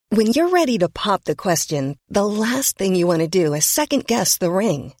When you're ready to pop the question, the last thing you want to do is second-guess the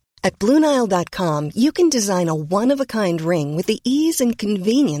ring. At BlueNile.com, you can design a one-of-a-kind ring with the ease and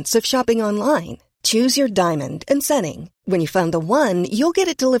convenience of shopping online. Choose your diamond and setting. When you find the one, you'll get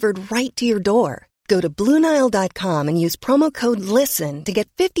it delivered right to your door. Go to BlueNile.com and use promo code LISTEN to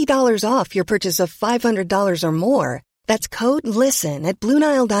get $50 off your purchase of $500 or more. That's code LISTEN at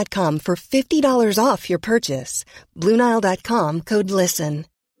BlueNile.com for $50 off your purchase. BlueNile.com, code LISTEN.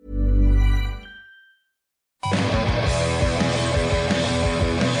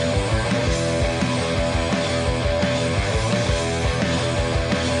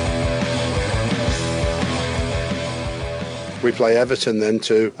 We play Everton then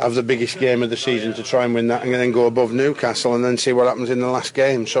to have the biggest game of the season to try and win that and then go above Newcastle and then see what happens in the last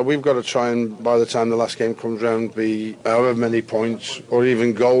game. So we've got to try and, by the time the last game comes round, be however many points or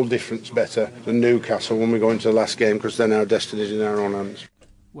even goal difference better than Newcastle when we go into the last game, because then our destiny is in our own hands.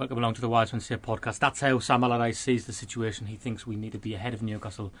 Welcome along to the Wise Men Say podcast. That's how Sam Allardyce sees the situation. He thinks we need to be ahead of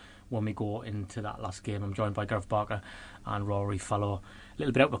Newcastle when we go into that last game. I'm joined by Gareth Barker and Rory Fallow. A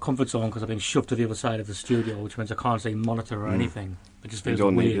little bit out of my comfort zone because I've been shoved to the other side of the studio, which means I can't see monitor or anything. It just feels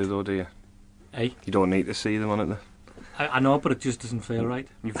weird. You don't need it though, do you? Hey? You don't need to see the monitor. I know, but it just doesn't feel right.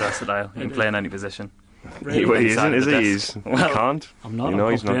 You're versatile. You can play in any position. Really? He isn't, is he? He can't. I'm not.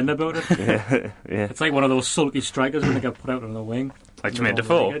 I'm complaining about it. Yeah. It's like one of those sulky strikers when they get put out on the wing. Like Jermaine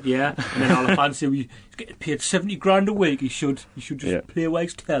Defoe? Yeah. And then all the fans say, he's getting paid $70,000 a week. He should just play while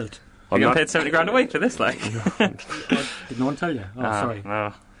he's telt. You get paid $70,000 a week for this, like? Did no one tell you? Oh, sorry. No.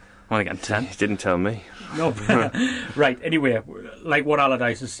 I'm only getting 10. He didn't tell me. No. Right. Anyway, like what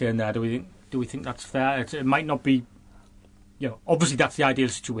Allardyce is saying there, do we think that's fair? It might not be. Obviously that's the ideal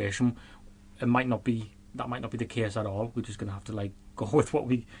situation. It might not be. That might not be the case at all. We're just going to have to go with what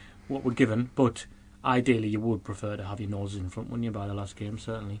we're given. But ideally, you would prefer to have your noses in front, wouldn't you, by the last game?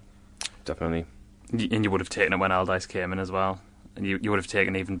 Certainly. Definitely. And you would have taken it when Allardyce came in as well. And you would have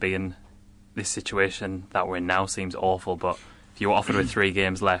taken even being this situation that we're in now seems awful. But if you were offered with 3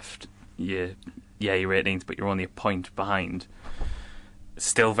 games left, you're 18th, but you're only a point behind.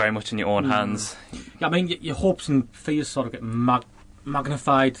 Still very much in your own hands. Yeah, I mean, your hopes and fears sort of get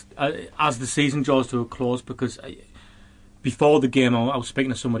magnified as the season draws to a close, because before the game I was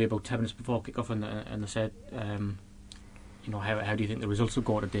speaking to somebody about 10 minutes before kick-off and they said how do you think the results will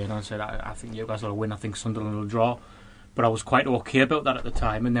go today, and I said I think Newcastle will win, I think Sunderland will draw, but I was quite okay about that at the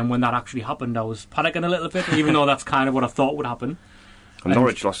time, and then when that actually happened I was panicking a little bit, even though that's kind of what I thought would happen. And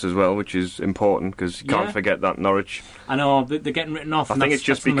Norwich lost as well, which is important because you can't forget that Norwich. I know they're getting written off. I think it's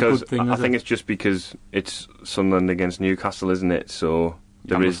just because it's Sunderland against Newcastle, isn't it? So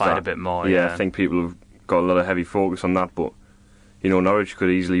there is that a bit more. Yeah, I think people have got a lot of heavy focus on that, but Norwich could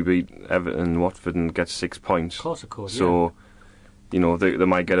easily beat Everton and Watford and get 6 points. Of course, it could. So they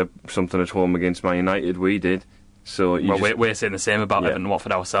might get something at home against Man United. We did. So we're saying the same about Everton and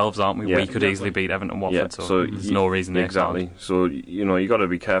Watford ourselves, aren't we? Yeah, we could easily beat Everton and Watford, so there's no reason they exactly. can't. So you got to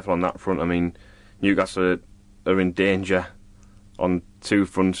be careful on that front. I mean, Newcastle are in danger on 2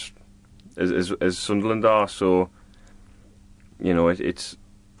 fronts as Sunderland are. So it's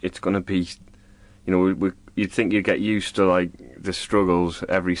going to be you'd think you'd get used to the struggles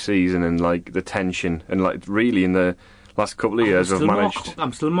every season and the tension and really in the last couple of years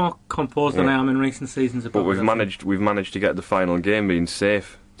I'm still more composed than I am in recent seasons. But we've managed to get the final game being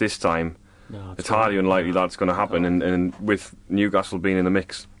safe this time. No, it's highly unlikely that's going to happen, and with Newcastle being in the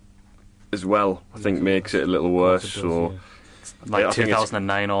mix as well, I think makes it a little worse. Like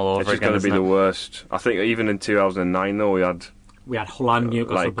 2009 all over again. It's going to be the worst. I think even in 2009 though we had Hull and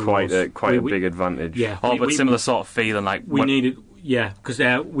Newcastle quite a big advantage. Yeah, but similar sort of feeling we needed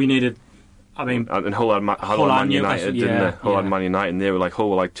we needed. I mean, and Hull had Man United, didn't they? Hull had Man United, and they were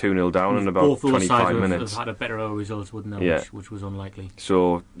 2-0 down in about 25 minutes. Both had a better results, wouldn't they? Yeah. Which was unlikely.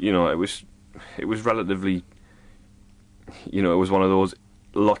 So it was relatively, it was one of those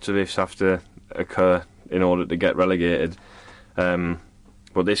lots of ifs have to occur in order to get relegated.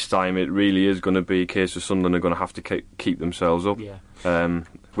 But this time it really is going to be a case of Sunderland are going to have to keep themselves up. Yeah.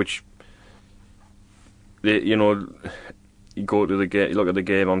 Which you go to the game, you look at the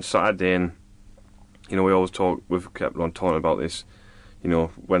game on Saturday, and we've kept on talking about this.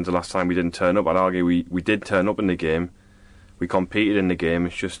 When's the last time we didn't turn up? I'd argue we did turn up in the game. We competed in the game.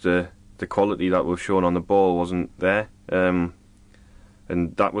 It's just the quality that was shown on the ball wasn't there, and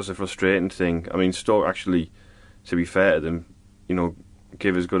that was a frustrating thing. I mean, Stoke actually, to be fair to them,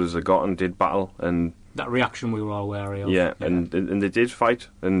 give as good as they got and did battle, and that reaction we were all wary of. Yeah, and they did fight,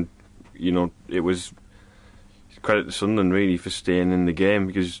 and it was credit to Sunderland really for staying in the game,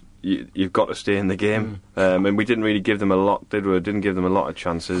 because you've got to stay in the game. And we didn't really give them a lot, did we? Didn't give them a lot of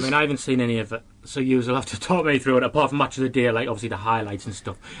chances. I mean, I haven't seen any of it, so you'll have to talk me through it, apart from Match of the Day, like obviously the highlights and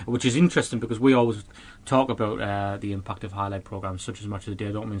stuff, which is interesting because we always talk about the impact of highlight programmes such as Match of the Day.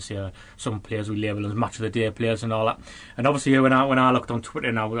 I don't mean to say some players we label as Match of the Day players and all that. And obviously when I looked on Twitter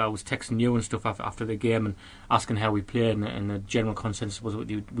and I was texting you and stuff after the game and asking how we played, and the general consensus was we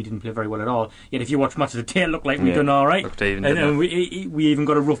didn't play very well at all. Yet if you watch Match of the Day, it looked like we done all right. And we even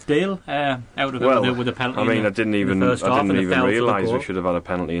got a rough deal out of it with a penalty. I mean, I didn't even realise we should have had a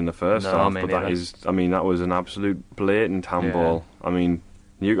penalty in the first half. But that was an absolute blatant handball. I mean,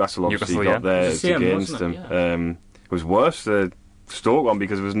 Newcastle obviously got theirs against them. It was worse the Stoke one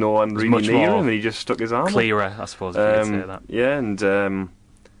because there was no one really near him and he just stuck his arm clearer, I suppose, if you could say that. Yeah, and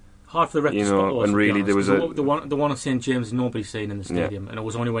hard for the ref to spot, and really there was the one at St James nobody's seen in the stadium, and it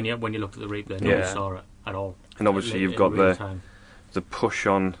was only when you looked at the replay nobody saw it at all. And obviously you've got the push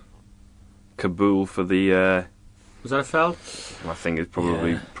on Kabul for the. Was that a foul? I think it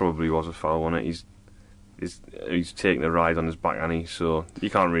probably was a foul, wasn't it? He's taking the ride on his back, and so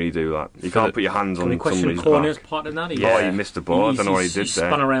you can't really do that. You can't put your hands on somebody's back. Part in that? He missed the ball. I don't know what he did there. He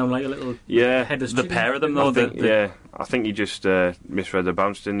spun around like a little headless the pair of them, though. I think he just misread the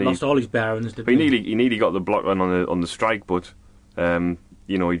bounce, didn't he? Lost all his bearings. But he nearly got the block on the strike, but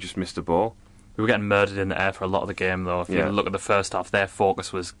he just missed the ball. We were getting murdered in the air for a lot of the game, though. If you look at the first half, their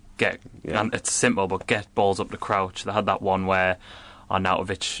focus was and it's simple, but get balls up to crouch. They had that one where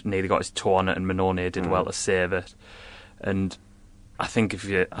Arnautovic nearly got his toe on it, and Minone did well to save it. And I think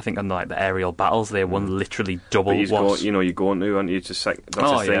on like the aerial battles, they won literally double. You're going to, aren't you? It's the thing.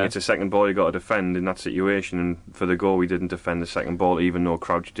 It's a second ball you got to defend in that situation. And for the goal, we didn't defend the second ball, even though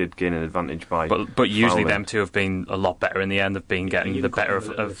Crouch did gain an advantage by. But usually them two have been a lot better in the end. Of being getting the better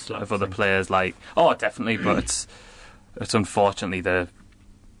of other players. Like definitely. But it's unfortunately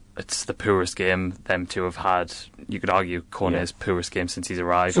it's the poorest game them two have had. You could argue Kone's poorest game since he's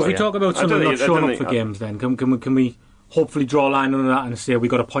arrived. So if we talk about someone not showing up for games, then can we hopefully draw a line under that and say we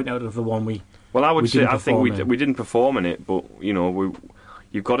got a point out of the one we? Well, I would say I think we didn't perform in it, but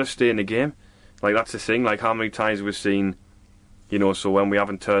you've got to stay in the game. Like that's the thing. Like how many times we've seen, so when we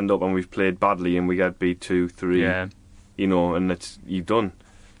haven't turned up and we've played badly and we get beat 2-3, and it's you've done.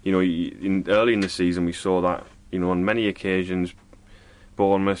 Early in the season we saw that. On many occasions.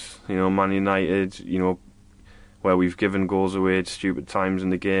 Bournemouth, Man United, where we've given goals away at stupid times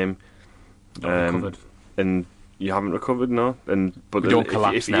in the game, recovered. And you haven't recovered, no. But we don't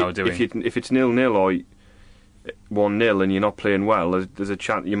collapse now, do we? If it's 0-0 or 1-0 and you're not playing well, there's a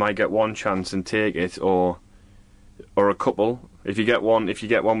chance you might get one chance and take it, or a couple. If you get one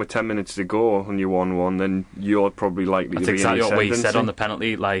with 10 minutes to go and you 1-1, then you're probably likely to be in the exactly what we said on the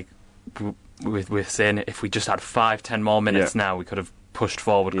penalty. Like we're saying, if we just had 5-10 more minutes now, we could have pushed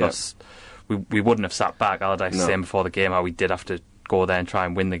forward because we wouldn't have sat back. Allardyce was saying before the game how we did have to go there and try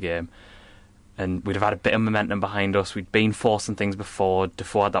and win the game, and we'd have had a bit of momentum behind us. We'd been forcing things before.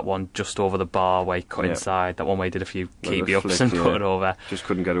 Defoe had that one just over the bar where he cut inside, that one where he did a few keepy ups and put it over. Just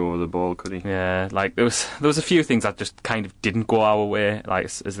couldn't get over the ball, could he? Yeah, like there was a few things that just kind of didn't go our way, like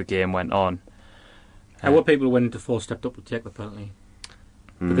as the game went on. How were people when Defoe stepped up to take the penalty?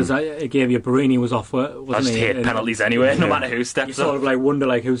 Because I gave you Barini was off, wasn't he? I just hate penalties anyway, no matter who steps up. You sort of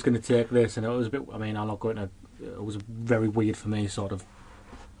wonder who's going to take this, and it was a bit. I mean, I'm not going to. It was very weird for me, sort of,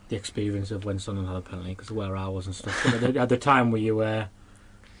 the experience of when Sunderland had a penalty because of where I was and stuff. But at the time, were you worried?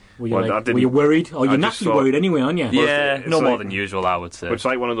 Or you're naturally worried anyway, aren't you? Yeah, no more than usual, I would say. It's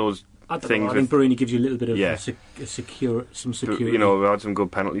like one of those things. I think Barini gives you a little bit of some security. We had some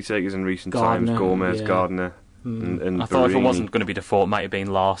good penalty takers in recent times. Gomez, Gardner. And I thought if it wasn't going to be Defoe, it might have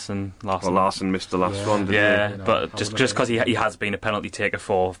been Larson. Larson missed the last one, didn't he? But just because he has been a penalty taker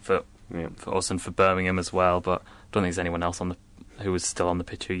for us and for Birmingham as well. But I don't think there's anyone else who was still on the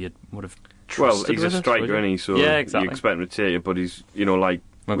pitch who you would have trusted. Well, he's a striker, isn't he? So you expect him to take it, but he's like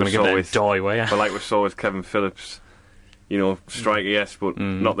we're going to give it a doy way. But like we saw with Kevin Phillips, striker, yes, but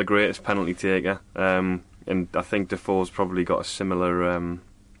not the greatest penalty taker. And I think Defoe's probably got a similar.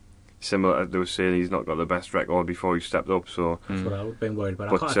 They were saying he's not got the best record before he stepped up, so that's what I would have been worried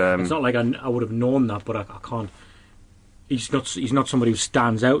about. It's not like I would have known that, but I can't. He's not somebody who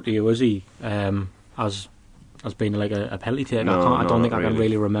stands out to you, is he? As being like a penalty taker. I don't think I can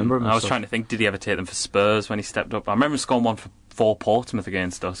really remember him. I was trying to think, did he ever take them for Spurs when he stepped up? I remember scoring one for Portsmouth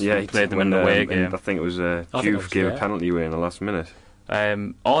against us. Yeah, he played them in the away game. I think it was Juve gave a penalty away in the last minute.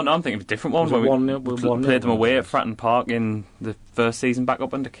 No, I'm thinking of a different one. When we played them away at Fratton Park in the first season back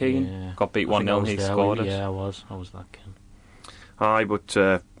up under Keegan. Yeah. Got beat 1-0 and he scored it. Yeah, I was that kid. Aye,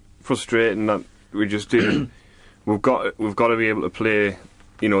 but frustrating that we just didn't. We've got to be able to play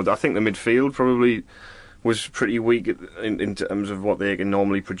I think the midfield probably was pretty weak in terms of what they can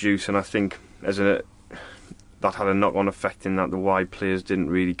normally produce, and I think that had a knock-on effect in that the wide players didn't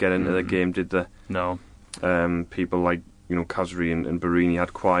really get into the game, did they? No. People like Kazri and Barini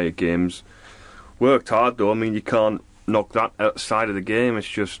had quiet games. Worked hard though. I mean, you can't knock that outside of the game. It's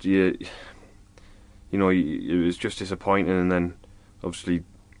just it was just disappointing, and then obviously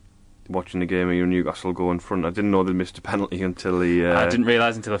watching the game of Newcastle go in front. I didn't know they missed a penalty until I didn't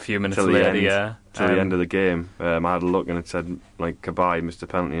realise until a few minutes later. Till the end of the game. I had a look and it said like Kabay missed a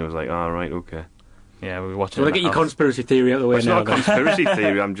penalty. And I was like, right, okay. Yeah, we were watching. So get your conspiracy theory out of the way it's now. It's not a conspiracy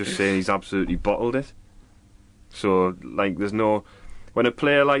theory. I'm just saying he's absolutely bottled it. So like, there's no, when a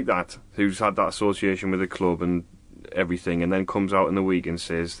player like that who's had that association with the club and everything, and then comes out in the week and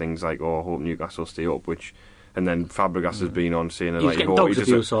says things like, "Oh, I hope Newcastle stay up," and then Fabregas has been on saying like,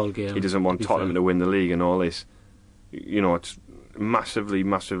 he doesn't want Tottenham to win the league and all this. It's massively,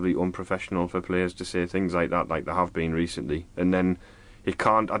 massively unprofessional for players to say things like that, like they have been recently. And then it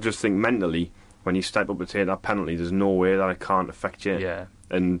can't. I just think mentally, when you step up to take that penalty, there's no way that it can't affect you. Yeah.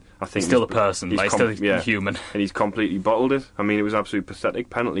 And I think he's still a person, he's still human. And he's completely bottled it. I mean, it was absolutely pathetic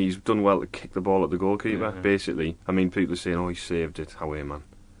penalty. He's done well to kick the ball at the goalkeeper, basically. I mean, people are saying, "Oh, he saved it." How man?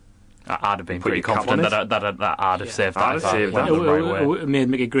 I'd have been pretty confident that I'd have saved that. I'd have saved that. It made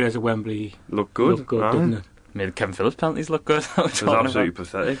Mickey Gray's at Wembley look good, didn't it? Made Kevin Phillips penalties look good. It was absolutely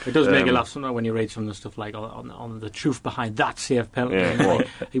pathetic. It does make you laugh sometimes when you read some of the stuff like on the truth behind that save penalty.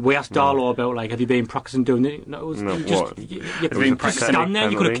 Yeah, we asked Darlow about have you been practising doing it? No, you stand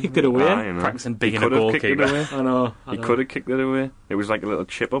there. You could have kicked it away. Practising being a goalkeeper. I know. He could have kicked it away. It was like a little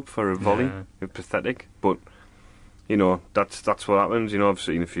chip up for a volley. It was pathetic, but. That's what happens. I've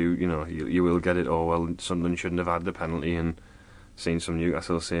seen a few. You will get it. Oh well, Sunderland shouldn't have had the penalty, and seen some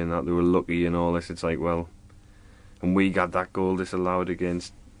Newcastle saying that they were lucky and all this. It's like, well, and we got that goal disallowed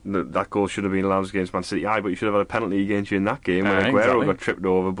against. That goal should have been allowed against Man City. But you should have had a penalty against you in that game when Aguero got tripped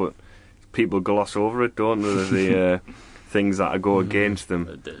over. But people gloss over it, don't they? There's the things that go against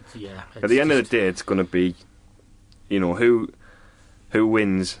them. At the end of the day, it's going to be, who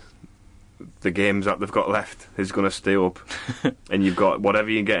wins the games that they've got left is going to stay up. And you've got whatever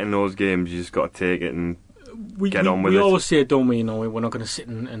you get in those games, you just got to take it and get on with it. We always say, don't we, we're not going to sit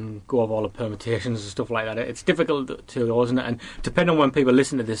and go over all the permutations and stuff like that. It's difficult to, isn't it? And depending on when people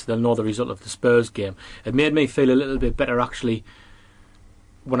listen to this, they'll know the result of the Spurs game. It made me feel a little bit better, actually,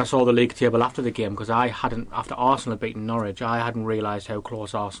 when I saw the league table after the game, because after Arsenal had beaten Norwich, I hadn't realised how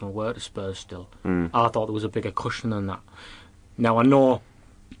close Arsenal were to Spurs still. I thought there was a bigger cushion than that. Now, I know,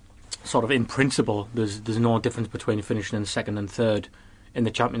 sort of in principle, there's no difference between finishing in second and third in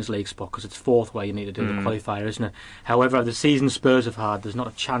the Champions League spot, because it's fourth where you need to do the qualifier, isn't it? However, the season Spurs have had, there's not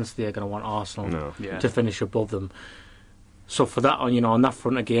a chance they're going to want Arsenal to finish above them. So for that, on that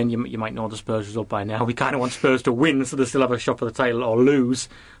front again, you might know the Spurs result by now. We kind of want Spurs to win, so they still have a shot for the title, or lose,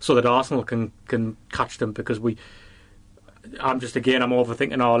 so that Arsenal can catch them. Because I'm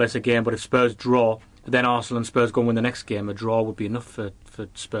overthinking all this again. But if Spurs draw, then Arsenal and Spurs go and win the next game. A draw would be enough for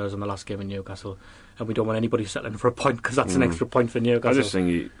Spurs on the last game in Newcastle, and we don't want anybody settling for a point, because that's an extra point for Newcastle. I just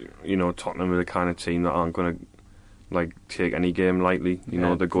think Tottenham are the kind of team that aren't going to take any game lightly.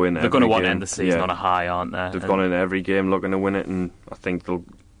 They're going. They're going to want to end the season on a high, aren't they? They've gone in every game looking to win it, and I think they'll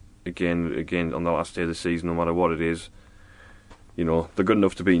again on the last day of the season, no matter what it is. They're good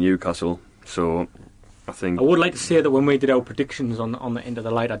enough to beat Newcastle, so. I would like to say that when we did our predictions on the end of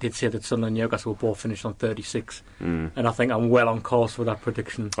the light, I did say that Sunderland and Newcastle will both finish on 36, and I think I'm well on course for that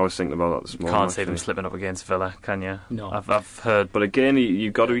prediction. I was thinking about that this morning. Can't see them slipping up against Villa, can you? No. I've heard. But again,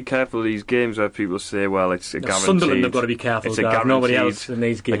 you've got to be careful of these games where people say, well, it's a guaranteed. Sunderland have got to be careful. It's a guaranteed, nobody else in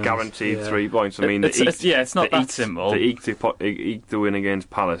these games. A guaranteed 3 points. I mean, it's not that simple. They eked the win against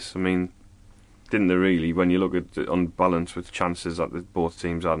Palace. I mean, didn't they really? When you look at it on balance with chances that both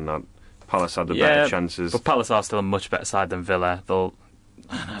teams had, and that Palace had the better chances. But Palace are still a much better side than Villa.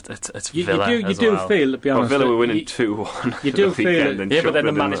 It's Villa. You do feel, to be honest. Villa were winning 2-1. You do feel, but then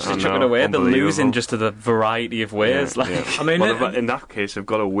they managed to chuck it away. They're losing just to the variety of ways. I mean, in that case, they've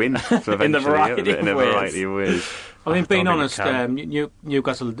got to win in a variety of ways. I mean, being honest,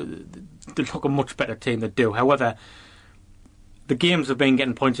 Newcastle they look a much better team. They do. However, the games have been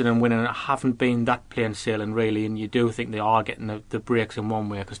getting pointed and winning haven't been that plain sailing, really, and you do think they are getting the breaks in one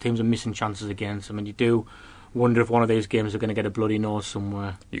way, because teams are missing chances against them, and you do wonder if one of these games are going to get a bloody nose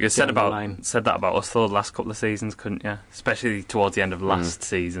somewhere. You could said that about us though the last couple of seasons, couldn't you? Especially towards the end of last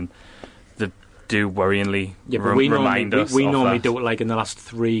season. They do worryingly remind us. We normally do it like in the last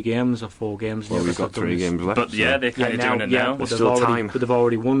 3 games or 4 games. Well, we've got 3 games left. But they're kind of doing it now. But they've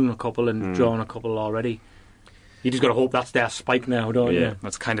already won a couple and drawn a couple already. You just got to hope that's their spike now, don't you?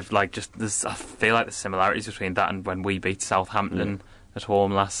 It's kind of like I feel like the similarities between that and when we beat Southampton at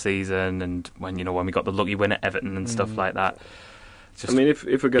home last season, and when we got the lucky win at Everton and stuff like that. It's just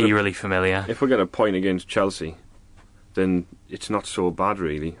if we get eerily familiar. If we get a point against Chelsea, then it's not so bad,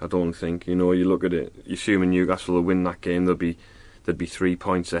 really. I don't think. You look at it. Assuming Newcastle will win that game, there'd be 3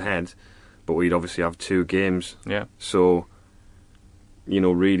 points ahead, but we'd obviously have 2 games. Yeah. So,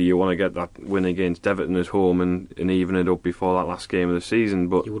 really, you want to get that win against Everton at home and even it up before that last game of the season.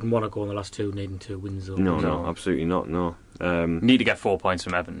 But you wouldn't want to go in the last 2 needing 2 wins, though. No, absolutely not. No. Need to get 4 points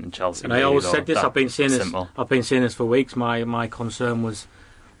from Everton and Chelsea. And I always said this. I've been saying this for weeks. My concern was,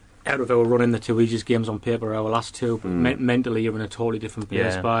 out of our running the 2 easiest games on paper, our last 2, but mentally you're in a totally different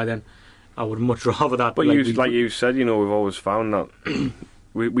place by then. I would much rather that. But like you said, we've always found that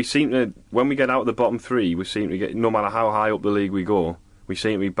we seem to, when we get out of the bottom 3, we seem to get, no matter how high up the league we go, we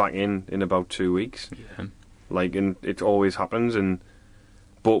seem to be back in about 2 weeks. Yeah. And it always happens,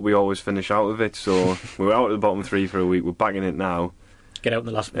 but we always finish out of it. So we're out of the bottom 3 for a week. We're back in it now. Get out in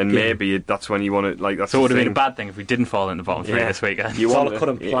the last and game. Maybe that's when you want to that's. So it would have been a bad thing if we didn't fall in the bottom 3 this weekend. You want to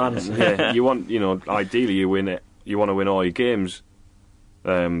cut plans. Yeah, you want ideally you win it. You want to win all your games.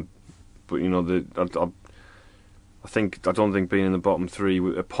 But I don't think being in the bottom 3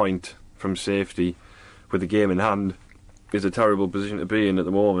 with a point from safety, with the game in hand, is a terrible position to be in at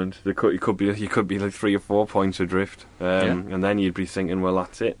the moment. You could be like 3 or 4 points adrift, and then you'd be thinking, well,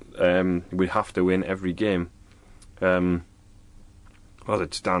 that's it. We have to win every game. As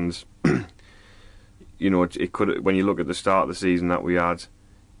it stands, it could. When you look at the start of the season that we had,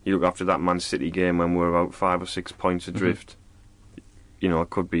 you look after that Man City game when we're about 5 or 6 points adrift. It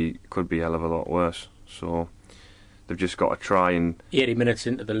could be a hell of a lot worse. So they've just got to try and 80 minutes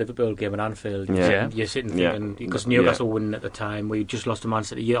into the Liverpool game at Anfield, you're sitting thinking, because Newcastle were winning at the time, we just lost to Man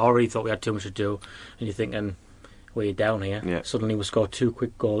City. You already thought we had too much to do, and you're thinking, we're down here. Yeah. Suddenly we scored 2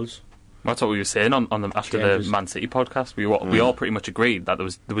 quick goals. That's what we were saying after the Man City podcast. We all pretty much agreed that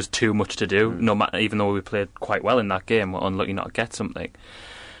there was too much to do. No matter, even though we played quite well in that game, we're unlucky not to get something.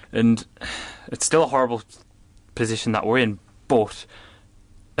 And it's still a horrible position that we're in, but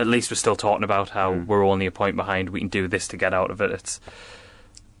at least we're still talking about how we're only a point behind. We can do this to get out of it.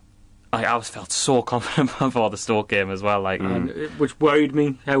 I always felt so confident before the Stoke game as well, which worried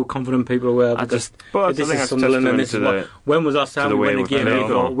me how confident people were. Because when was last time we won the game? We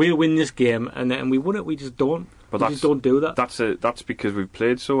thought we'll win this game, and then we won it. We just don't. But we just don't do that. That's because we've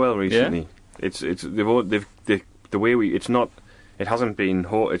played so well recently. Yeah. The way we. It's not. It hasn't been.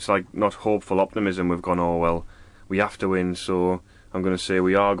 It's like not hopeful optimism. We've gone, oh well, we have to win, so I'm going to say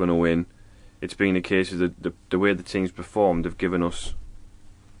we are going to win. It's been a case of the way the team's performed have given us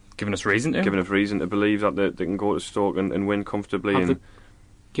reason to believe that they can go to Stoke and win comfortably. Have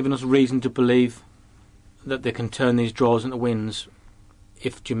given us reason to believe that they can turn these draws into wins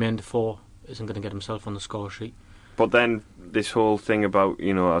if Jermaine Defoe isn't going to get himself on the score sheet. But then this whole thing about,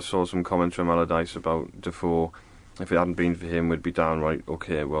 I saw some comments from Allardyce about Defoe. If it hadn't been for him, we'd be downright,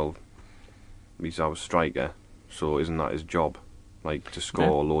 okay, well, he's our striker, so isn't that his job? To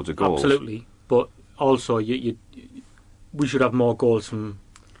score loads of goals. Absolutely, but also we should have more goals from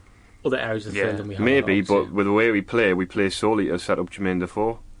other areas of the field than we have. Maybe, but with the way we play solely to set up Jermaine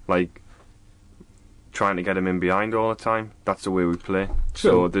Defoe. Trying to get him in behind all the time. That's the way we play.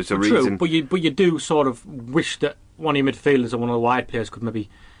 True, so there's a reason. But you do sort of wish that one of your midfielders or one of the wide players could maybe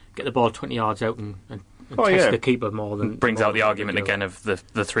get the ball 20 yards out and test the keeper more than. Brings out the argument again of the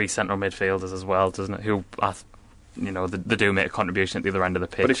 3 central midfielders as well, doesn't it? Who they do make a contribution at the other end of the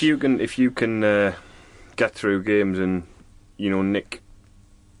pitch. But if you can get through games and nick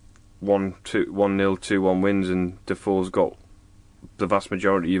 1-0, 2-1 wins, and Defoe's got the vast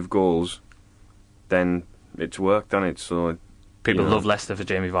majority of goals, then it's worked, doesn't it? So people love Leicester for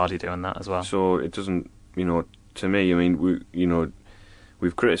Jamie Vardy doing that as well. So it doesn't, to me, I mean,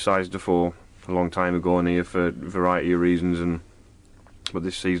 we've criticised Defoe a long time ago in here for a variety of reasons, but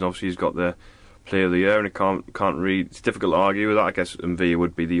this season obviously he's got the Player of the Year, and it can't read. It's difficult to argue with that. I guess Mvia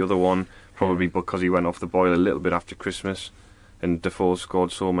would be the other one, probably because he went off the boil a little bit after Christmas, and Defoe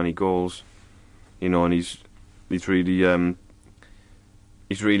scored so many goals, and he's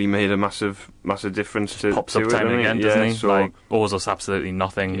really made a massive difference. Just pops up time and again, doesn't he? So owes us absolutely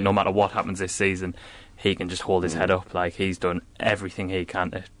nothing. Yeah. No matter what happens this season, he can just hold his head up. He's done everything he can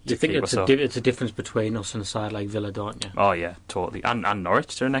to you think keep it's it's a difference between us and a side like Villa, don't you? Oh yeah, totally. And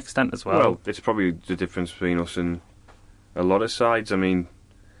Norwich to an extent as well. Well, it's probably the difference between us and a lot of sides. I mean,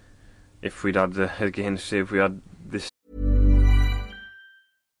 if we'd had if we had this.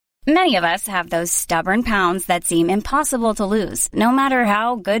 Many of us have those stubborn pounds that seem impossible to lose, no matter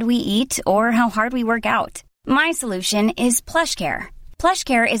how good we eat or how hard we work out. My solution is PlushCare.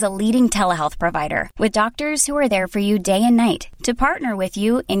 PlushCare is a leading telehealth provider with doctors who are there for you day and night to partner with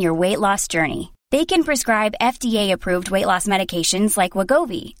you in your weight loss journey. They can prescribe FDA-approved weight loss medications like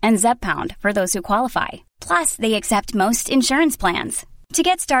Wegovy and Zepbound for those who qualify. Plus, they accept most insurance plans. To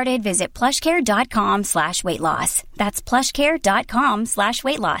get started, visit plushcare.com/weightloss. That's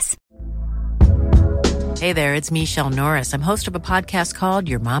plushcare.com/weightloss. Hey there, it's Michelle Norris. I'm host of a podcast called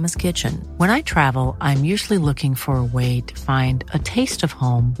Your Mama's Kitchen. When I travel, I'm usually looking for a way to find a taste of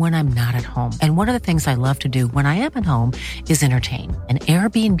home when I'm not at home. And one of the things I love to do when I am at home is entertain. And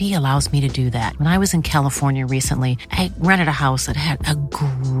Airbnb allows me to do that. When I was in California recently, I rented a house that had a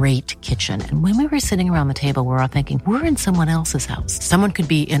great kitchen. And when we were sitting around the table, we're all thinking, we're in someone else's house. Someone could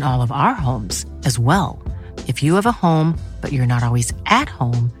be in all of our homes as well. If you have a home, but you're not always at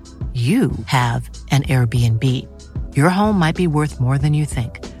home, you have an Airbnb. Your home might be worth more than you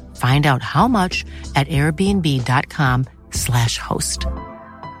think. Find out how much at airbnb.com/host.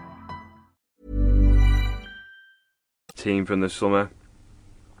 Team from the summer,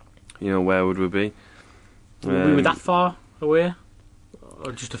 where would we be? We were that far away?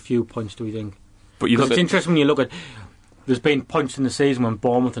 Or just a few points, do we think? But it's interesting when you look at... There's been points in the season when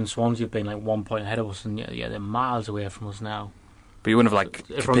Bournemouth and Swansea have been like 1 point ahead of us, and they're miles away from us now. But you wouldn't have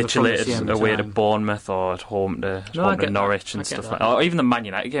capitulated away to Bournemouth or at home to Norwich and stuff like that. Or even the Man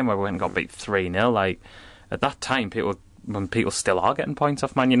United game where we went and got beat 3-0. Like, at that time, when people still are getting points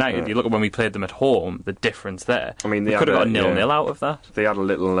off Man United, you look at when we played them at home, the difference there. I mean, they could have got 0-0 out of that. They had a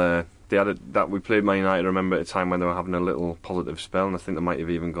little... we played Man United, I remember, at a time when they were having a little positive spell, and I think they might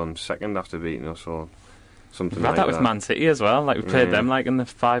have even gone second after beating us, or... Something like that with Man City as well. Like we played them like in the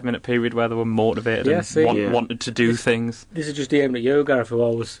 5-minute period where they were motivated and wanted to do things. This is just aimed at you, Gareth, who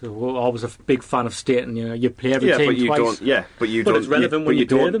always a big fan of stating you play every team twice. But it's relevant when you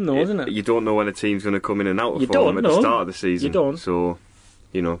play them, though, isn't it? You don't know when a team's going to come in and out of form at the start of the season. You don't. So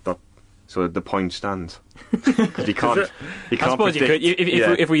so the point stands. Because you can't. I suppose predict, you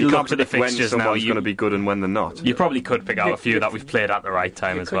could. If we looked at the fixtures when someone's going to be good and when they're not. You probably could pick out a few that we've played at the right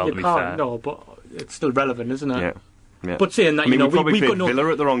time as well. To be fair, no, but it's still relevant, isn't it? Yeah. Yeah. But saying that, we probably played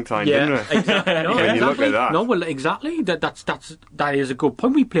Villa at the wrong time, didn't we? Exactly. When you look at that. No, well, exactly. That is a good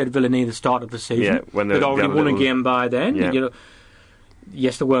point. We played Villa near the start of the season. Yeah, when they'd already won a game by then. Yeah.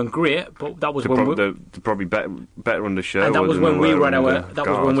 Yes, they weren't great, but that was when they're probably better under Sherwood. And that was when we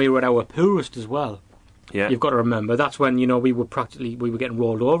were at our poorest as well. Yeah. You've got to remember that's when we were getting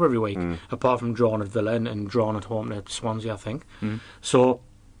rolled over every week, apart from drawing at Villa and drawing at home to Swansea, I think. So.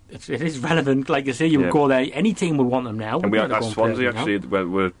 It is relevant, like you say. You would go there. Any team would want them now. And we had Swansea actually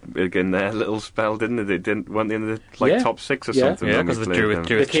were again their little spell, didn't they? They weren't in the top 6 or something. Yeah, because they drew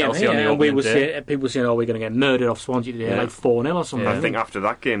with Chelsea on the opening day. People were saying, "Oh, we're going to get murdered off Swansea today, like 4-0 or something." I think after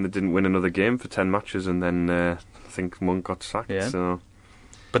that game they didn't win another game for 10 matches, and then I think Monk got sacked. Yeah. So.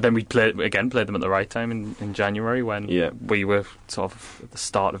 But then we played them at the right time in January when we were sort of at the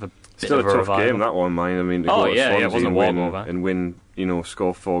start of a bit Still of a tough revival. game, that one, mine. I mean, to go to Swansea it wasn't a walkover. and win,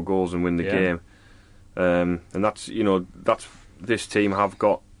 score 4 goals and win the game. And that's this team have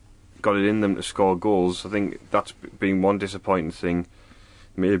got it in them to score goals. I think that's been one disappointing thing.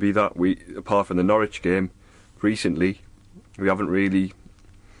 Maybe that we, apart from the Norwich game recently, we haven't really,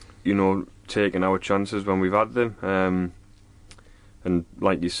 taken our chances when we've had them. And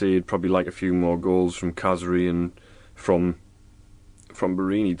like you say, you'd probably like a few more goals from Kazri and from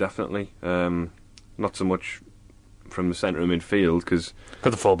Barini, definitely. Not so much from the centre of midfield, because the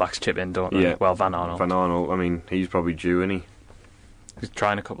fullbacks chip in, don't they? Yeah. Well, Van Arnold. I mean, he's probably due, isn't he? He was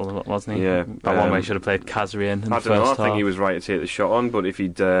trying a couple, wasn't he? Yeah. That one way he should have played Kazri in the first half. I think he was right to take the shot on, but if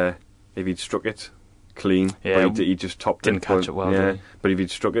he'd struck it clean, but he just topped didn't catch it well. Yeah, but if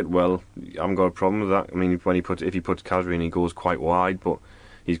he'd struck it well, I haven't got a problem with that. I mean, if he puts Kazri in, he goes quite wide, but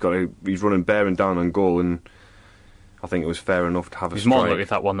he's running bearing down on goal, and I think it was fair enough to have a strike. He's more lucky with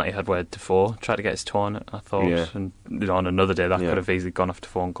that one that he had where Defoe tried to get his toe on it, I thought. And on another day that could have easily gone off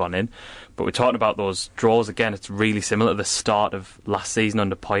Defoe and gone in. But we're talking about those draws again. It's really similar to the start of last season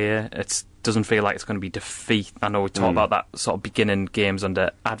under Poyet. It doesn't feel like it's going to be defeat. I know we talk about that sort of beginning games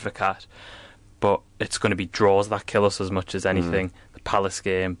under Advocat, but it's going to be draws that kill us as much as anything. The Palace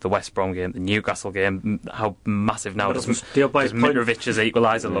game, the West Brom game, the Newcastle game. How massive now does Mitrovic's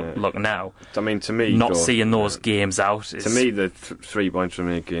equaliser look now? I mean, to me, not seeing those games out is... To me, the 3 points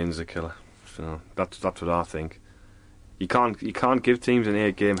from 8 games is a killer. So that's what I think. You can't give teams an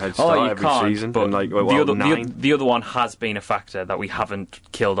 8-game head start every season. But and the other one has been a factor that we haven't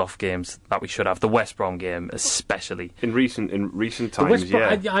killed off games that we should have. The West Brom game, especially in recent times.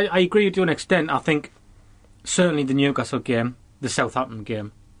 I agree to an extent. I think certainly the Newcastle game, the Southampton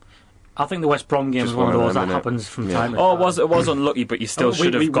game, I think the West Brom game is one of those that happens from time to time. It was unlucky, but you still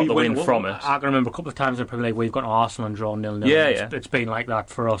should have got the win from it. I can remember a couple of times in the Premier League we've got Arsenal and drawn 0-0. Yeah. It's been like that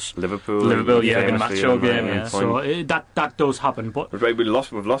for us. Liverpool, in match show game. Yeah. So that does happen. But we've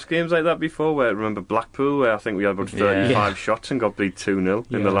lost games like that before. Where remember Blackpool, where I think we had about 35 shots and got beat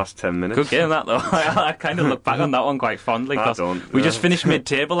 2-0 in the last 10 minutes. Good game that though. I kind of look back on that one quite fondly. We just finished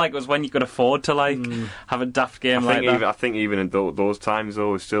mid-table. Like it was when you could afford to have a daft game like that. I think even in those times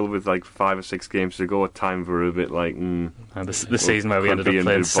though, still with like 5 or 6 games to go, at times were a bit like the season where we ended up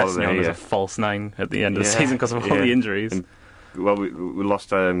playing Session as a false 9 at the end of the season because of all the injuries. Well, we lost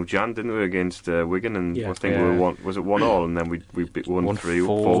Jan, didn't we, against Wigan, and I think we won. Was it 1-1, and then we won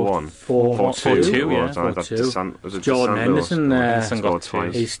 3-4-1, 4-2. Jordan Henderson scored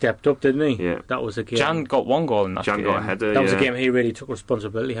twice. He stepped up, didn't he? Yeah, that was a game. Jan got 1 goal in that game. Jan got a header. That was a game he really took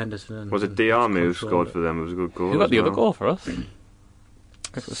responsibility. Henderson. Was it Diarmi who scored for them? It was a good goal. Who got the other goal for us?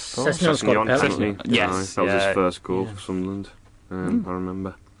 Session scored a penalty. Yes, that was his first goal for Sunderland. I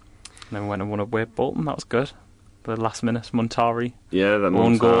remember. Then we went and won away at Bolton. That was good. The last minute Montari. Yeah, that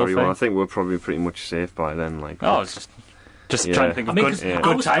Montari one. I think we're probably pretty much safe by then. It's just trying to think of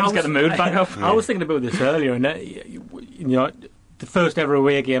good times, get the mood back up. I was thinking about this earlier, and the first ever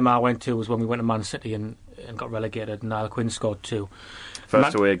away game I went to was when we went to Man City and got relegated, and Niall Quinn scored 2.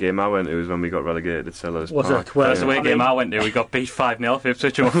 First away game I went to was when we got relegated at Sellers Park. Was it? First away game I went to, we got beat 5-0 for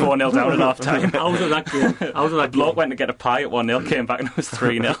Ipswich and 4-0 down at half time. I was at that game. A bloke went to get a pie at 1-0, came back and it was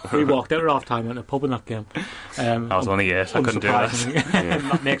 3-0. We walked out at half time, went to a pub in that game. I was only 8, I couldn't do that.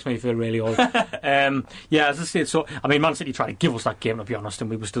 That makes me feel really old. As I said, so I mean, Man City tried to give us that game, to be honest, and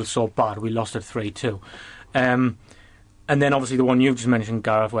we were still so bad. We lost it 3-2. And then obviously the one you've just mentioned,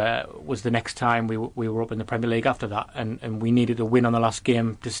 Gareth, where was the next time we were up in the Premier League after that, and we needed a win on the last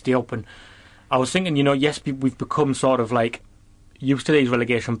game to stay up. And I was thinking, yes, we've become sort of like used to these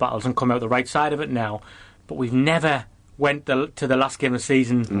relegation battles and come out the right side of it now, but we've never went to the last game of the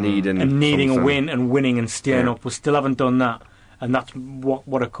season needing a win and winning and staying up. We still haven't done that, and that's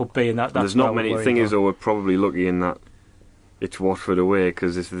what it could be. And that's there's not many things, though. We're probably lucky in that. It's Watford away,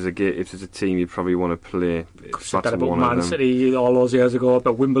 because if there's a team you probably want to play, that's about Man City all those years ago,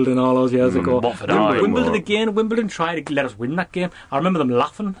 about Wimbledon all those years ago. Wimbledon again. Wimbledon tried to let us win that game. I remember them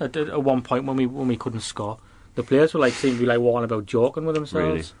laughing at one point when we couldn't score. The players were seemed to be walking about joking with themselves.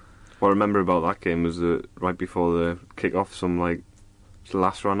 Really? What I remember about that game was that right before the kick-off, some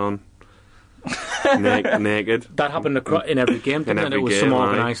lass ran on. Naked. That happened in every game, didn't it? It was some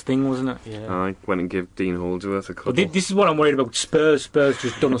organised thing, wasn't it? Yeah. I went and gave Dean Holdsworth a couple. This is what I'm worried about. Spurs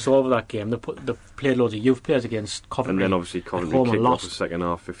just done us over that game. They played loads of youth players against Coventry. And then obviously Coventry kicked off the second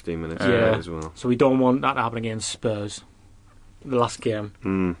half, 15 minutes as well. So we don't want that to happen against Spurs. The last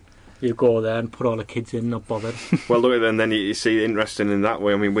game. You go there and put all the kids in, not bothered. Well, look at it, and then you see interesting in that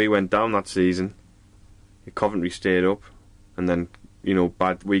way. I mean, we went down that season. Coventry stayed up, and then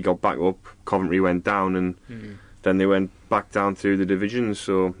we got back up. Coventry went down, and then they went back down through the divisions.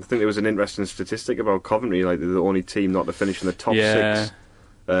 So I think there was an interesting statistic about Coventry, they're the only team not to finish in the top 6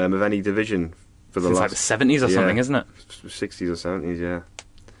 of any division for the last the 70s or something, isn't it? 60s or 70s, yeah.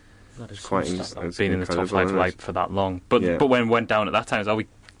 That is quite been in the top 5 for that long. But when we went down at that time, we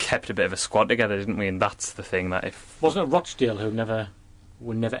kept a bit of a squad together, didn't we? And that's the thing that wasn't it Rochdale who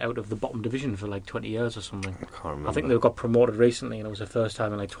were never out of the bottom division for 20 years or something. I can't remember. I think they got promoted recently, and it was the first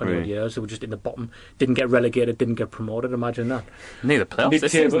time in 20 odd years. They were just in the bottom, didn't get relegated, didn't get promoted. Imagine that. Neither playoffs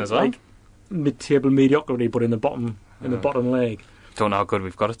this season as well. Mid-table mediocrity, but in the bottom bottom league. Don't know how good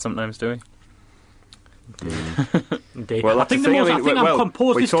we've got it sometimes, do we? Indeed. Well, I think I'm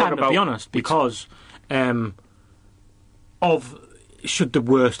composed this time, to be honest, because of should the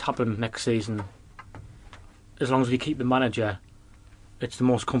worst happen next season, as long as we keep the manager, it's the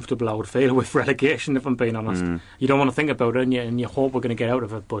most comfortable I would feel with relegation, if I'm being honest. You don't want to think about it, and you hope we're going to get out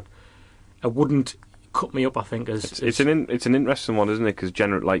of it, but it wouldn't cut me up, I think. It's an interesting one, isn't it? Because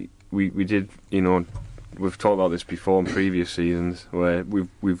generally, we did, we've talked about this before in previous seasons, where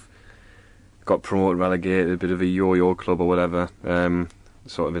we've got promoted, relegated, a bit of a yo-yo club or whatever,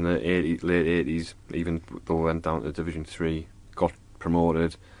 sort of in the late 80s, even though we went down to Division 3, got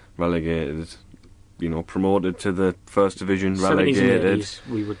promoted, relegated, promoted to the First Division, relegated. 80s,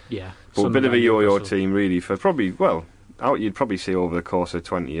 we would, but a bit of a yo-yo team, really, for probably, you'd probably see over the course of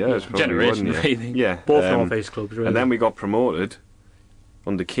 20 years. Probably, generation, really. Yeah. Both North East clubs, really. And then we got promoted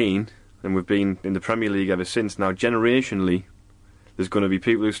under Keane, and we've been in the Premier League ever since. Now, generationally, there's going to be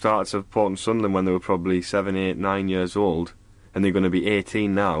people who started supporting Sunderland when they were probably 7, 8, 9 years old, and they're going to be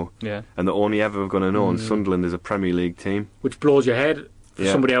 18 now, and they're only ever going to know Sunderland is a Premier League team. Which blows your head for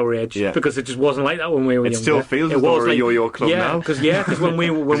somebody our age, because it just wasn't like that when we were younger. It still feels as though we're a yo-yo club now. Because when we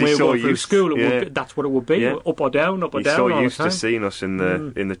were going through school, that's what it would be, up or down, up or down. He's so used to seeing us in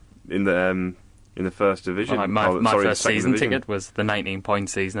the first division. Well, my first season ticket was the 19-point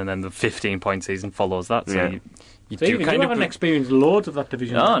season, and then the 15-point season follows that. So you do haven't experienced loads of that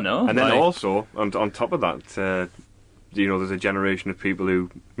division. Oh no! And then also on top of that, there's a generation of people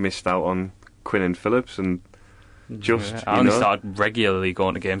who missed out on Quinn and Phillips and. I only started regularly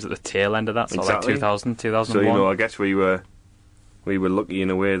going to games at the tail end of that, so like 2000, 2001. So I guess we were lucky in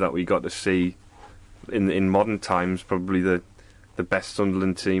a way that we got to see in modern times probably the best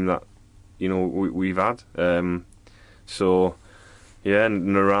Sunderland team that we've had. So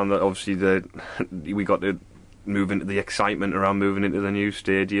and around that, obviously we got to move into the excitement around moving into the new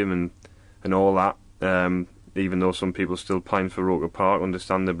stadium and all that. Even though some people still pine for Roker Park,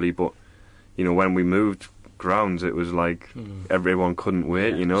 understandably, but when we moved grounds, it was like everyone couldn't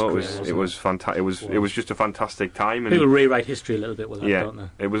wait. It was fantastic. It was just a fantastic time. And people rewrite history a little bit with that, don't they?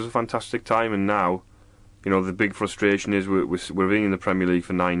 It was a fantastic time, and now, the big frustration is we're being in the Premier League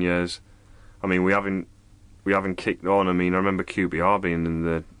for 9 years. I mean, we haven't kicked on. I mean, I remember QPR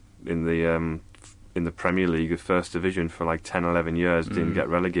being in the Premier League, the First Division, for like 10, 11 years. Didn't get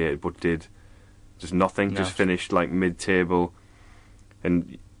relegated, but did just nothing. Just finished like mid-table,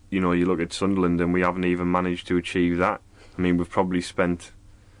 and. You look at Sunderland and we haven't even managed to achieve that. I mean, we've probably spent...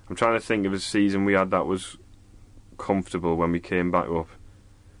 I'm trying to think of a season we had that was comfortable when we came back up,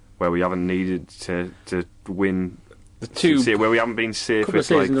 where we haven't needed to win... where we haven't been safe with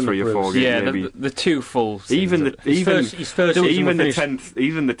like 3 or 4 games. Yeah, maybe. The 2 full seasons. Even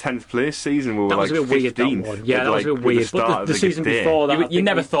the 10th place season, we were like 15th. Yeah, that was a bit weird. But the season before that... You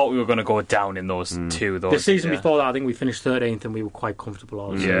never thought we were going to go down in those 2. The season before that, I think we finished 13th and we were quite comfortable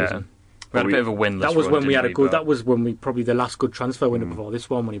all season. We had a bit of a winless That was run, when we had a good... That was when we probably the last good transfer window before this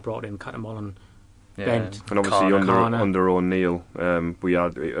one, when he brought in Catamol and Bent. And obviously under O'Neill, we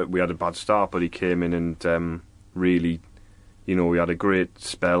had a bad start, but he came in and really... we had a great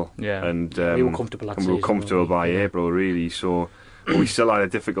spell, and we were comfortable. By April, really. So we still had a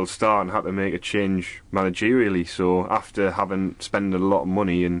difficult start and had to make a change managerially. So after spending a lot of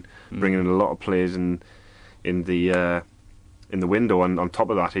money and bringing in a lot of players in the window, and on top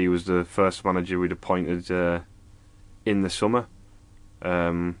of that, he was the first manager we'd appointed in the summer.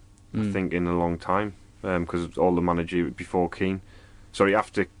 I think in a long time, because all the manager before Keane,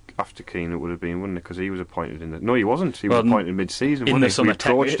 after Keane it would have been, wouldn't it? Because he was appointed no, he wasn't. He was appointed mid-season. In the summer, we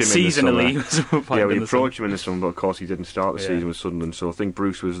approached him seasonally. In the summer. We approached him in the summer, but of course he didn't start the season with Sunderland. So I think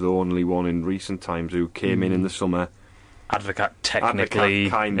Bruce was the only one in recent times who came in the summer. Advocat technically,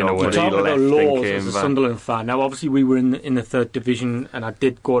 kind of. We're talking about laws as a Sunderland fan. Now, obviously, we were in the 3rd division, and I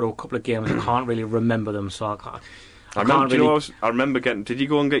did go to a couple of games. I can't really remember them, so I remember getting. Did you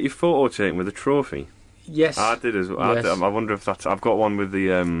go and get your photo taken with a trophy? Yes, I did as well. Yes. I wonder if that's... I've got one with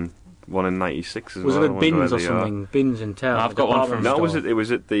the one in '96 as well. Was it at Bins or something? Bins in town. I've got one from... No, it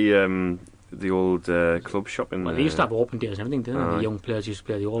was at the old club shop in... Well, they used to have open days and everything, didn't they? The young players used to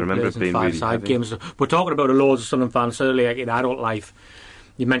play the old players and 5-side games. We're talking about the loads of Sunderland fans, certainly like in adult life.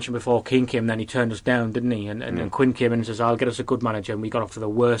 You mentioned before Keane came, then he turned us down, didn't he? And Quinn came in and says, I'll get us a good manager, and we got off to the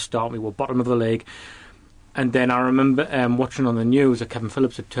worst start. We were bottom of the league. And then I remember watching on the news that Kevin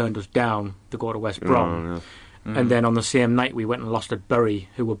Phillips had turned us down to go to West Brom. And then on the same night we went and lost at Bury,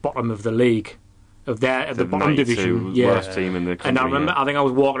 who were bottom of the league, of the bottom division. Worst team in the country. And I remember, I think I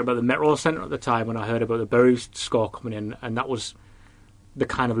was walking about the Metro Centre at the time when I heard about the Bury score coming in, and that was the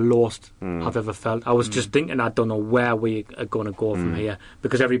kind of lowest I've ever felt. I was just thinking, I don't know where we are going to go from here,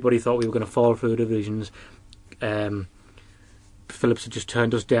 because everybody thought we were going to fall through divisions. Phillips had just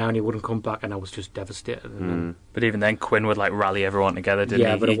turned us down, he wouldn't come back, and I was just devastated. But even then, Quinn would rally everyone together, didn't he?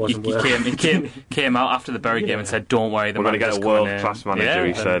 Yeah, but it wasn't he came out after the Bury game and said, don't worry, we're going to get a world-class manager,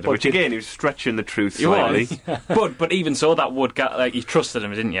 he said. Which again, he was stretching the truth slightly. But even so, that would you trusted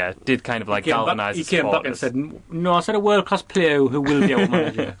him, didn't you? Did kind of galvanise the supporters. He came back and said, no, I said a world-class player who will be our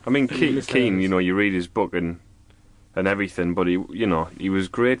manager. I mean, Keane, you read his book and everything, but he was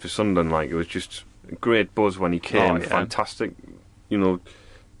great for Sunderland. It was just a great buzz when he came. Fantastic,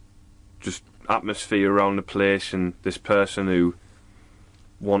 just atmosphere around the place, and this person who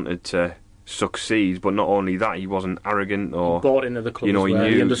wanted to succeed, but not only that, he wasn't arrogant or... He bought into the club as well.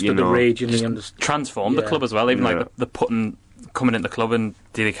 He understood the rage, and he transformed the club as well, even the coming into the club and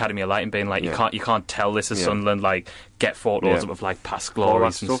the Academy of Light and being you can't tell this is Sunderland, get photos up of past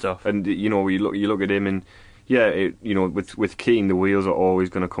glories and stuff. And you look at him and with Keane, the wheels are always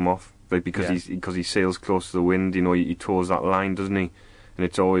going to come off. Because he sails close to the wind, he toes that line, doesn't he? And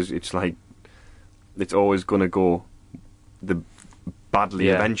it's always going to go the badly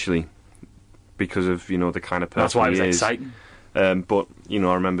eventually because of the kind of person That's why it was he is. exciting. But I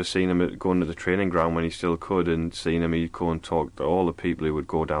remember seeing him going to the training ground when he still could, and seeing him, he'd go and talk to all the people who would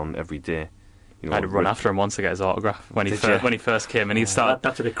go down every day. I had to run after him once to get his autograph when he first came, and he started.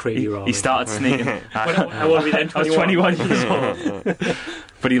 That's a bit crazy, Rob. He started sneaking. I won't be then. I was 21 years old,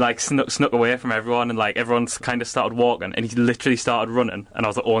 but he snuck away from everyone, and everyone kind of started walking, and he literally started running, and I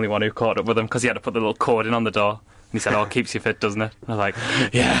was the only one who caught up with him because he had to put the little cord in on the door, and he said, "Oh, it keeps you fit, doesn't it?" And I was like,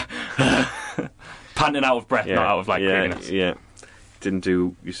 "Yeah," panting out of breath, not out of greediness. Yeah. Didn't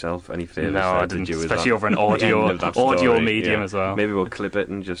do yourself any favours. No, I didn't, especially over an audio medium as well. Maybe we'll clip it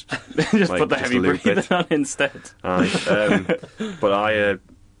and just put the heavy breathing on instead. But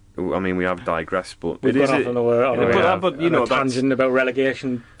we have digressed. But we've gone off on a tangent about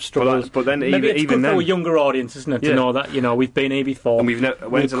relegation struggles. But then maybe it's even good then, for a younger audience, isn't it, to know that we've been here before. And we've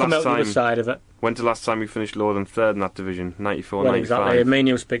come out the other side of it. When's the last time we finished lower than third in that division? 94, well, 95. Exactly. Me and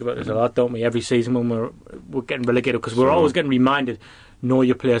you speak about this a lot, don't we? Every season when we're getting relegated, because we're always getting reminded. Know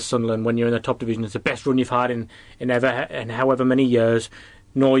your place, Sunderland, when you're in the top division. It's the best run you've had in however many years.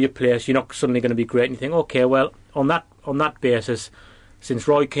 Know your place. You're not suddenly going to be great. And you think, okay, well, on that basis, since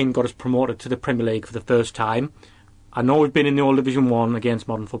Roy Keane got us promoted to the Premier League for the first time, I know we've been in the old Division 1 against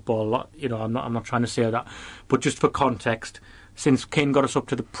modern football a lot. I'm not trying to say that, but just for context, since Keane got us up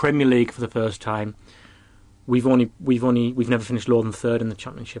to the Premier League for the first time, we've never finished lower than third in the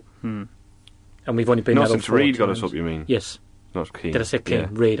Championship, and we've only been since Reid got us up. You mean? Yes. Not Keane. Did I say Keane? Yeah.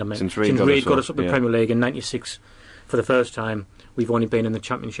 Reid, I mean. Since Reid got us up in the Premier League in '96 for the first time, we've only been in the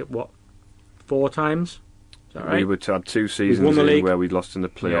Championship, 4 times? Is that right? We had 2 seasons where we lost in the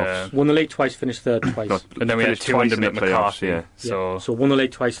playoffs. Yeah. Won the league twice, finished third twice. And then we had 2 under Mick McCarthy. Yeah. So won the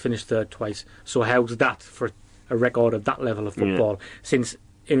league twice, finished third twice. So how's that for a record of that level of football? Since,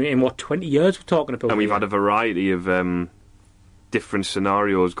 in 20 years we're talking about? And we've had a variety of different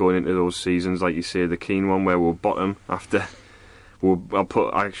scenarios going into those seasons. Like you say, the Keane one where we'll bottom after...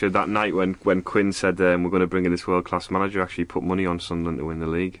 that night when Quinn said we're going to bring in this world-class manager, I actually put money on Sunderland to win the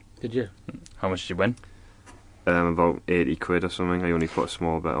league. Did you? How much did you win? About 80 quid or something. I only put a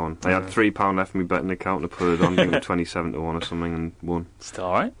small bet on. I had £3 left in my betting account to put it on, I think 27 to 1 or something, and won. Still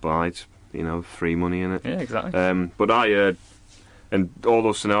alright. But free money in it. Yeah, exactly. But and all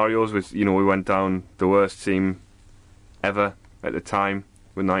those scenarios with, we went down the worst team ever at the time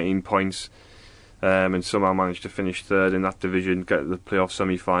with 19 points. And somehow managed to finish third in that division, get to the playoff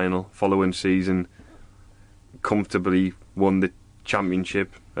semi-final. Following season, comfortably won the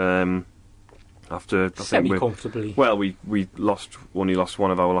championship. After semi-comfortably. Well, we only lost one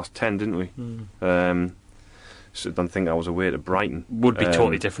of our last 10, didn't we? So I don't think that was away to Brighton. Would be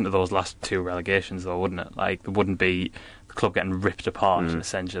totally different to those last 2 relegations, though, wouldn't it? It wouldn't be the club getting ripped apart.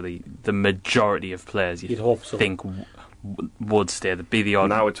 Essentially, the majority of players you'd hope so. Think would stay. Be the odd.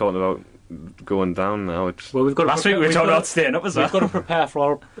 Now we're talking about going down now. We've got last week we were talking about staying up as well. We've got to prepare for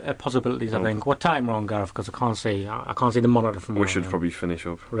all possibilities, I think. What time we're on, Gareth? Because I can't see the monitor from we should probably finish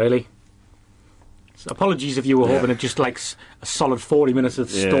up. Really? So apologies if you were hoping it just a solid 40 minutes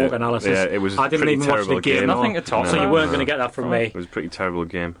of Stoke analysis. Yeah, it was. I didn't even watch the game. Nothing at all. So you weren't going to get that from me. It was a pretty terrible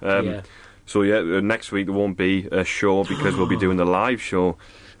game. So next week there won't be a show because we'll be doing the live show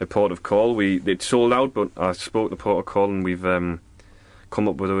at Port of Call. It's sold out, but I spoke to Port of Call and we've come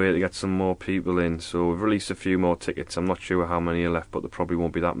up with a way to get some more people in. So we've released a few more tickets. I'm not sure how many are left, but there probably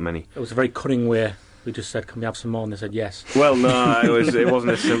won't be that many. It was a very cunning way. We just said, can we have some more? And they said yes. Well, no, it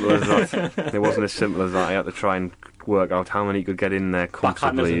wasn't as simple as that. It wasn't as simple as that. I had to try and work out how many could get in there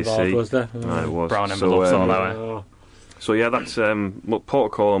comfortably, you see. Was there? No, it was. Brown envelopes all over. So yeah, that's Port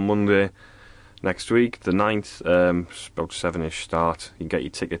of Call on Monday next week, the 9th, about 7ish start. You can get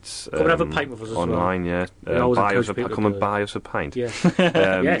your tickets come and have a pint with us online, as well. Come and buy us a pint. Yeah,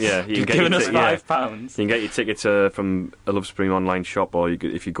 yes. You can giving us £5. You can get your tickets from a Love Spring online shop, or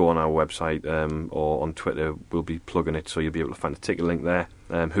if you go on our website or on Twitter, we'll be plugging it, so you'll be able to find the ticket link there.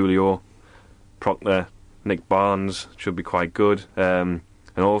 Julio, Proctor, Nick Barnes should be quite good, and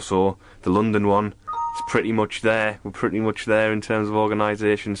also the London one. It's pretty much there. We're pretty much there in terms of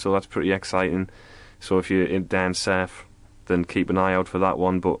organisation, so that's pretty exciting. So if you're down south, then keep an eye out for that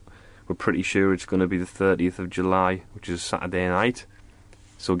one. But we're pretty sure it's going to be the 30th of July, which is Saturday night.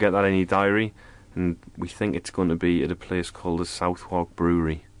 So get that in your diary. And we think it's going to be at a place called the Southwark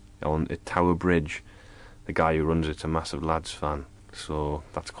Brewery at Tower Bridge. The guy who runs it's a massive Lads fan, so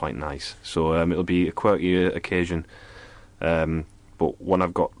that's quite nice. So it'll be a quirky occasion. But when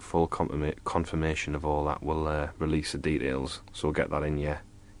I've got full confirmation of all that, we'll release the details. So get that in your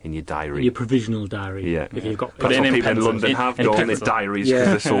in your diary. Your provisional diary. Yeah. If you've got That's what people in London have, don't they? pencil. Diaries, because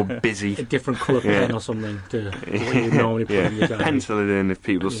they're so busy. A different colour pen or something to what you normally put in your diary. Pencil it in if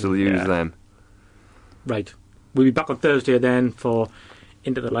people still use them. Right. We'll be back on Thursday then for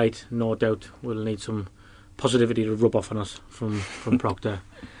Into the Light. No doubt we'll need some positivity to rub off on us from Proctor.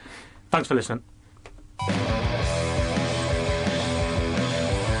 Thanks for listening.